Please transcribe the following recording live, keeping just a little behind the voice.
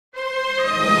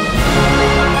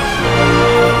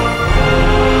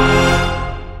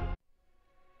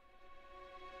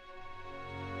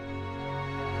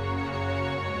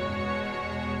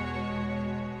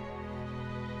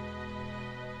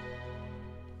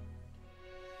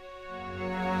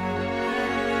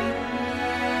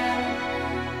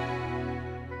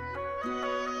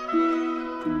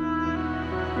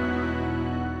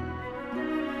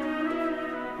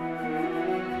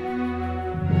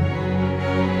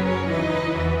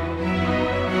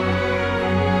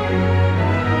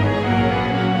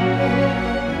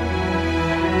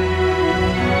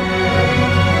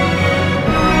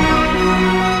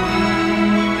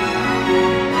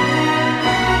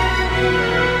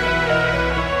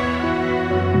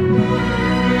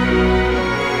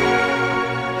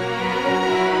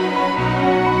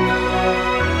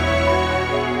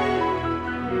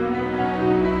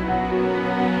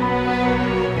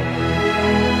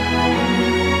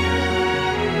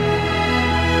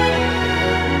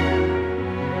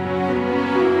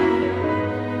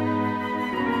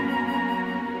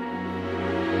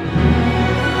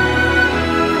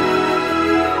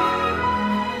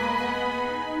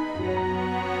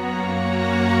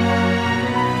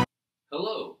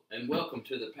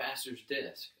welcome to the Pastor's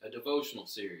Desk, a devotional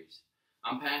series.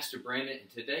 I'm Pastor Brandon, and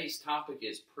today's topic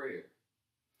is prayer.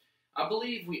 I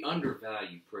believe we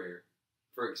undervalue prayer.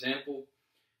 For example,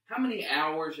 how many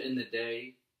hours in the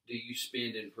day do you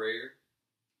spend in prayer?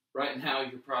 Right now,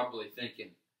 you're probably thinking,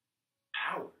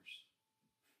 hours?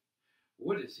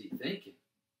 What is he thinking?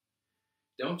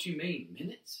 Don't you mean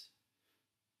minutes?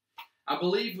 I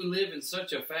believe we live in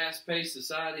such a fast-paced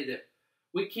society that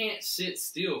we can't sit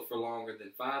still for longer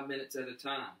than 5 minutes at a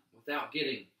time without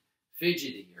getting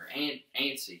fidgety or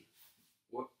antsy,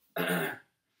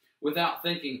 without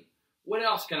thinking, what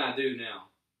else can I do now?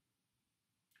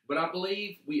 But I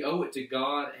believe we owe it to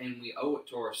God and we owe it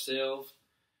to ourselves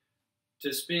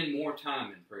to spend more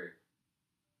time in prayer.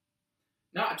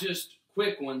 Not just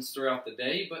quick ones throughout the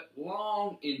day, but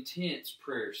long, intense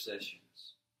prayer sessions.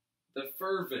 The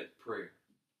fervent prayer.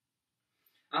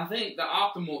 I think the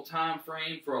optimal time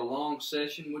frame for a long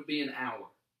session would be an hour.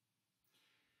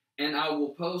 And I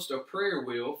will post a prayer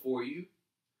wheel for you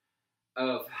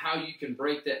of how you can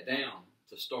break that down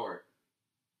to start.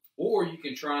 Or you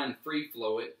can try and free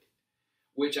flow it,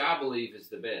 which I believe is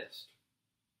the best.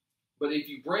 But if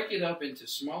you break it up into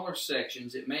smaller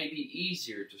sections, it may be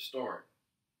easier to start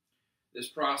this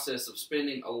process of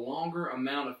spending a longer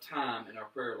amount of time in our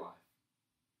prayer life.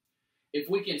 If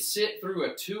we can sit through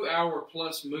a 2-hour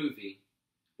plus movie,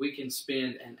 we can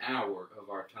spend an hour of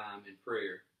our time in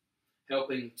prayer,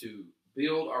 helping to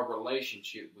build our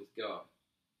relationship with God.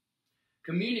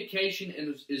 Communication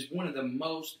is one of the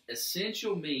most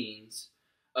essential means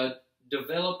of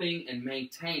developing and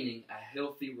maintaining a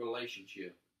healthy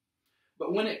relationship.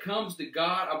 But when it comes to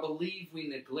God, I believe we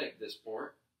neglect this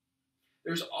part.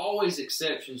 There's always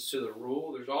exceptions to the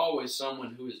rule. There's always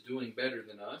someone who is doing better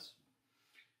than us.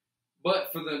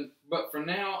 But for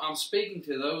now, I'm speaking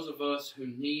to those of us who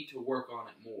need to work on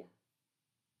it more.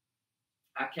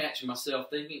 I catch myself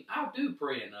thinking, I do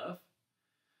pray enough.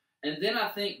 And then I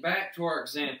think back to our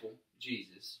example,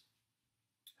 Jesus,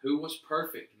 who was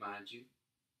perfect, mind you,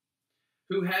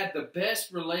 who had the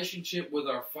best relationship with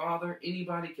our Father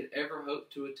anybody could ever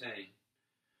hope to attain.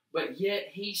 But yet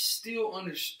he still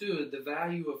understood the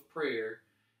value of prayer,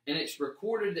 and it's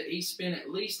recorded that he spent at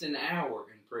least an hour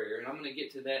in prayer, and I'm going to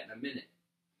get to that in a minute.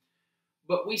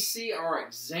 But we see our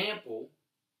example,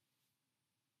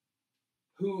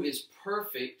 who is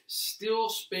perfect, still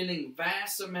spending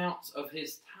vast amounts of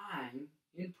his time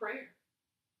in prayer.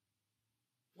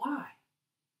 Why?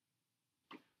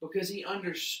 Because he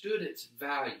understood its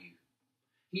value.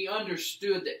 He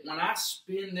understood that when I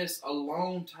spend this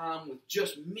alone time with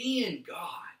just me and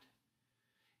God,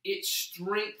 it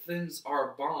strengthens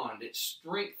our bond. It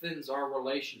strengthens our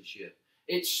relationship.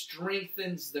 It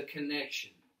strengthens the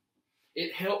connection.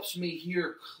 It helps me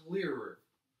hear clearer.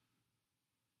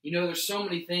 You know, there's so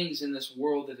many things in this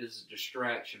world that is a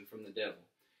distraction from the devil.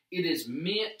 It is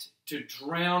meant to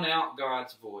drown out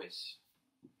God's voice.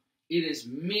 It is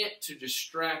meant to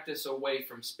distract us away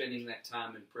from spending that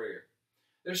time in prayer.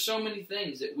 There's so many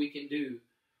things that we can do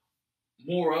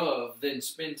more of than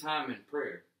spend time in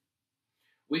prayer.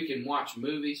 We can watch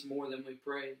movies more than we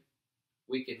pray.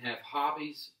 We can have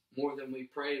hobbies more than we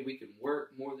pray. We can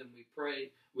work more than we pray.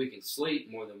 We can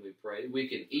sleep more than we pray. We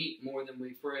can eat more than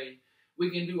we pray. We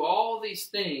can do all these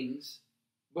things,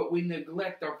 but we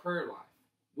neglect our prayer life.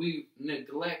 We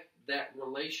neglect that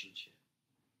relationship.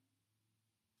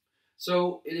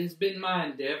 So it has been my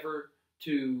endeavor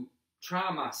to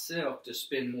try myself to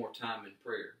spend more time in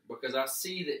prayer, because I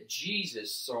see that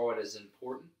Jesus saw it as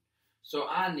important. So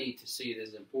I need to see it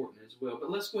as important as well.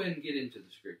 But let's go ahead and get into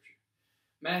the scripture.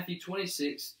 Matthew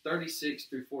 26, 36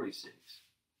 through 46.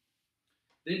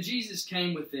 Then Jesus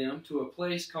came with them to a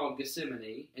place called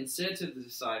Gethsemane and said to the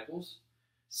disciples,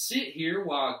 "Sit here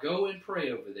while I go and pray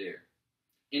over there."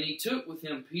 And he took with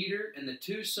him Peter and the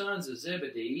 2 sons of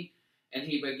Zebedee, and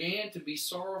he began to be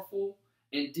sorrowful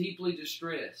and deeply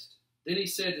distressed. Then he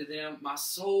said to them, "My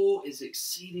soul is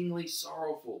exceedingly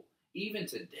sorrowful, even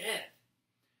to death.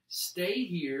 Stay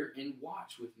here and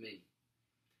watch with me."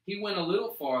 He went a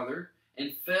little farther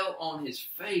and fell on his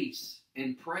face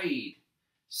and prayed,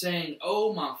 saying,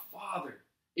 "Oh, my Father,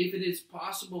 if it is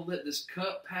possible, let this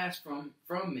cup pass from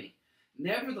me.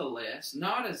 Nevertheless,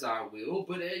 not as I will,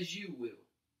 but as you will."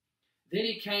 Then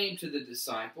he came to the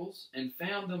disciples and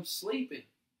found them sleeping,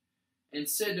 and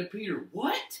said to Peter,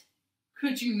 "What?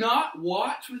 Could you not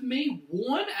watch with me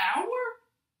 1 hour?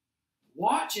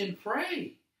 Watch and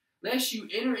pray, lest you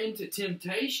enter into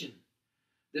temptation.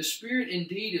 The spirit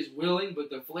indeed is willing, but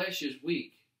the flesh is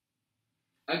weak."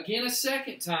 Again, a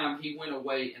second time he went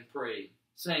away and prayed,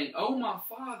 saying, "Oh, my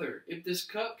Father, if this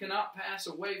cup cannot pass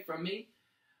away from me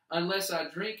unless I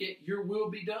drink it, your will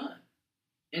be done."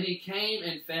 And he came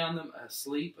and found them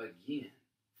asleep again,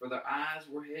 for their eyes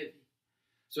were heavy.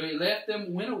 So he left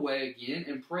them, went away again,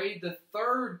 and prayed the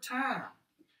third time,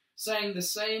 saying the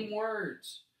same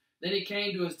words. Then he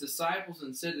came to his disciples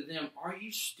and said to them, Are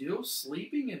you still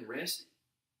sleeping and resting?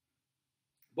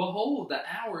 Behold, the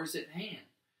hour is at hand,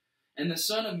 and the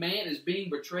Son of Man is being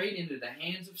betrayed into the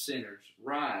hands of sinners.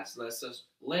 Rise,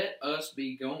 let us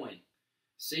be going.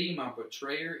 See, my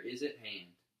betrayer is at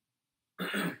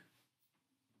hand.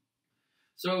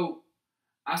 So,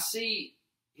 I see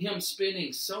him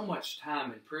spending so much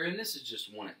time in prayer, and this is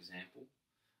just one example.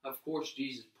 Of course,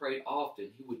 Jesus prayed often.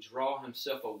 He would draw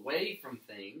himself away from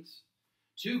things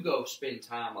to go spend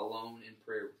time alone in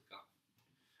prayer with God.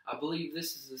 I believe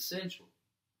this is essential.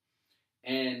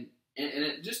 And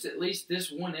just at least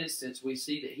this one instance, we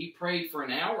see that he prayed for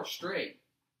an hour straight.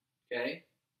 Okay?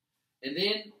 And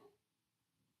then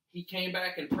he came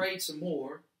back and prayed some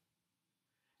more.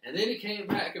 And then he came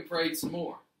back and prayed some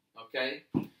more. Okay?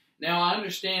 Now, I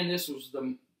understand this was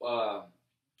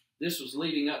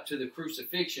leading up to the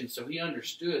crucifixion, so he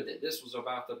understood that this was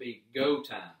about to be go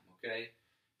time, okay?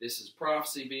 This is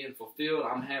prophecy being fulfilled.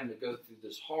 I'm having to go through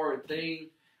this hard thing.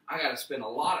 I got to spend a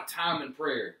lot of time in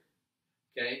prayer,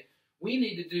 okay? We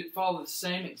need to follow the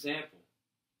same example.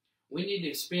 We need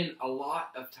to spend a lot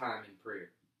of time in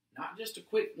prayer, not just a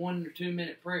quick 1 or 2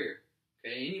 minute prayer,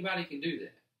 okay? Anybody can do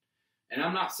that. And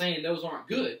I'm not saying those aren't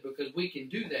good, because we can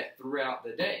do that throughout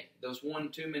the day. Those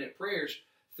 1 2 minute prayers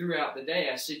throughout the day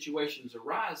as situations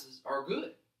arise are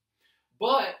good.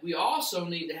 But we also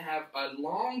need to have a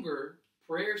longer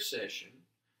prayer session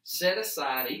set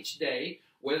aside each day,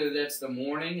 whether that's the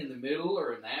morning, in the middle,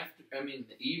 or in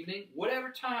the evening, whatever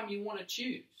time you want to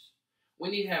choose. We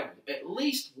need to have at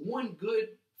least one good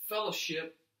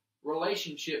fellowship,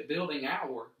 relationship building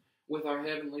hour with our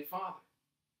Heavenly Father.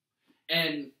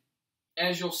 And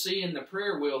as you'll see in the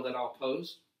prayer wheel that I'll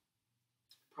post,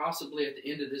 possibly at the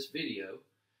end of this video,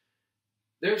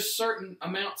 there's certain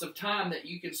amounts of time that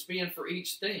you can spend for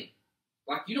each thing.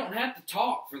 Like, you don't have to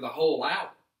talk for the whole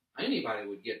hour. Anybody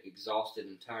would get exhausted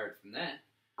and tired from that.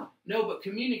 No, but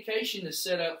communication is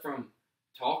set up from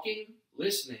talking,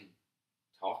 listening,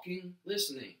 talking,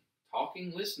 listening,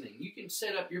 talking, listening. You can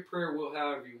set up your prayer wheel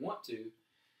however you want to,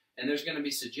 and there's going to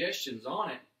be suggestions on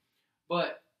it,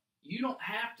 but you don't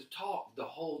have to talk the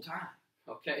whole time,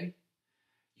 okay?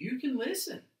 You can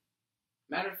listen.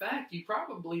 Matter of fact, you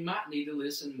probably might need to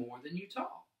listen more than you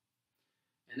talk.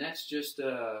 And that's just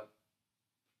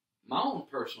my own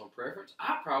personal preference.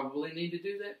 I probably need to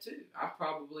do that too. I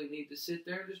probably need to sit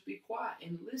there and just be quiet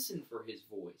and listen for his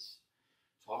voice.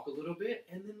 Talk a little bit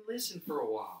and then listen for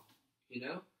a while. You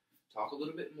know? Talk a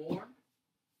little bit more.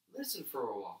 Listen for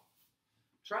a while.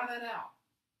 Try that out.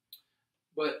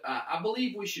 But I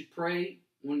believe we should pray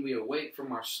when we awake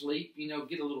from our sleep. You know,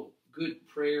 get a little good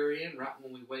prayer in right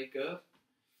when we wake up.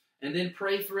 And then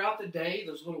pray throughout the day,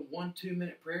 those little 1 2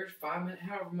 minute prayers, 5 minutes,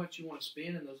 however much you want to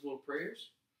spend in those little prayers.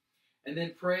 And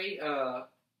then pray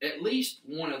at least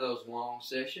one of those long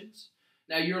sessions.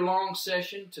 Now, your long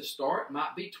session to start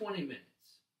might be 20 minutes.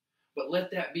 But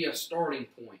let that be a starting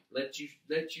point. Let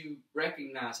you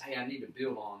recognize, hey, I need to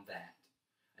build on that.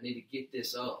 I need to get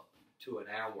this up to an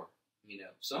hour. You know,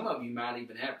 some of you might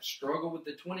even have to struggle with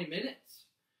the 20 minutes.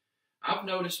 I've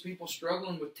noticed people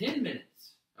struggling with 10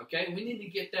 minutes. Okay, we need to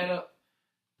get that up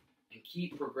and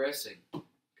keep progressing.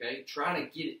 Okay, try to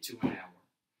get it to an hour.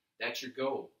 That's your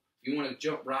goal. If you want to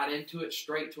jump right into it,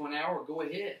 straight to an hour, go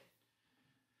ahead.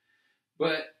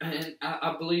 But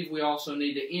I believe we also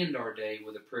need to end our day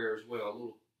with a prayer as well. A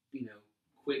little,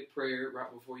 quick prayer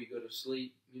right before you go to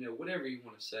sleep. Whatever you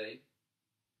want to say.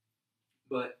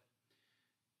 But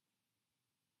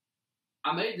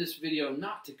I made this video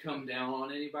not to come down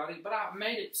on anybody, but I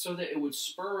made it so that it would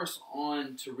spur us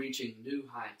on to reaching new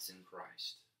heights in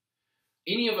Christ.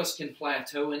 Any of us can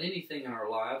plateau in anything in our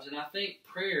lives, and I think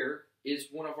prayer is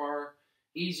one of our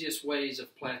easiest ways of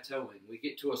plateauing. We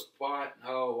get to a spot,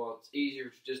 it's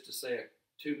easier just to say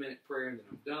a 2-minute prayer and then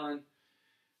I'm done.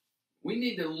 We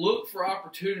need to look for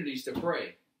opportunities to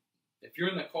pray. If you're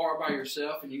in the car by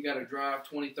yourself and you got to drive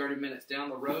 20, 30 minutes down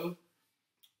the road,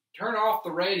 turn off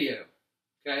the radio.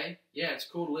 Okay? Yeah, it's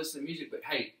cool to listen to music, but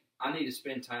hey, I need to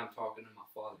spend time talking to my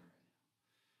Father right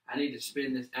now. I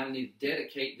need to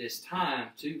dedicate this time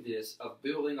to this of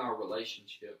building our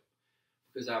relationship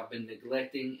because I've been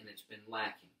neglecting and it's been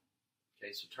lacking.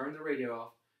 Okay, so turn the radio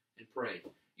off and pray.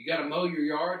 You got to mow your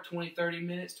yard 20, 30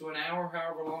 minutes to an hour,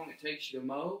 however long it takes you to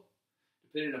mow,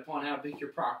 depending upon how big your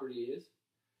property is.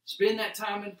 Spend that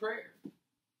time in prayer.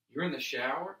 You're in the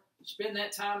shower, spend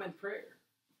that time in prayer.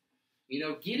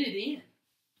 Get it in.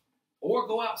 Or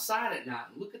go outside at night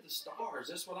and look at the stars.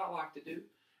 That's what I like to do.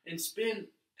 And spend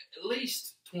at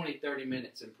least 20, 30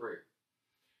 minutes in prayer.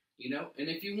 You know, and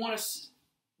if you want to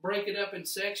break it up in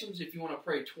sections, if you want to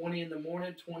pray 20 in the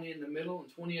morning, 20 in the middle,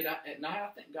 and 20 at night, I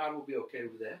think God will be okay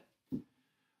with that.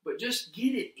 But just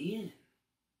get it in.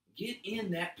 Get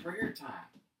in that prayer time.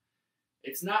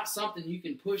 It's not something you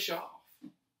can push off.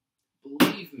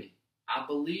 Believe me, I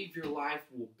believe your life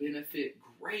will benefit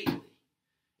greatly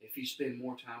if you spend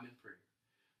more time in prayer.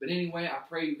 But anyway, I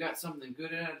pray you got something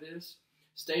good out of this.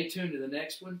 Stay tuned to the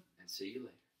next one, and see you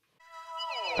later.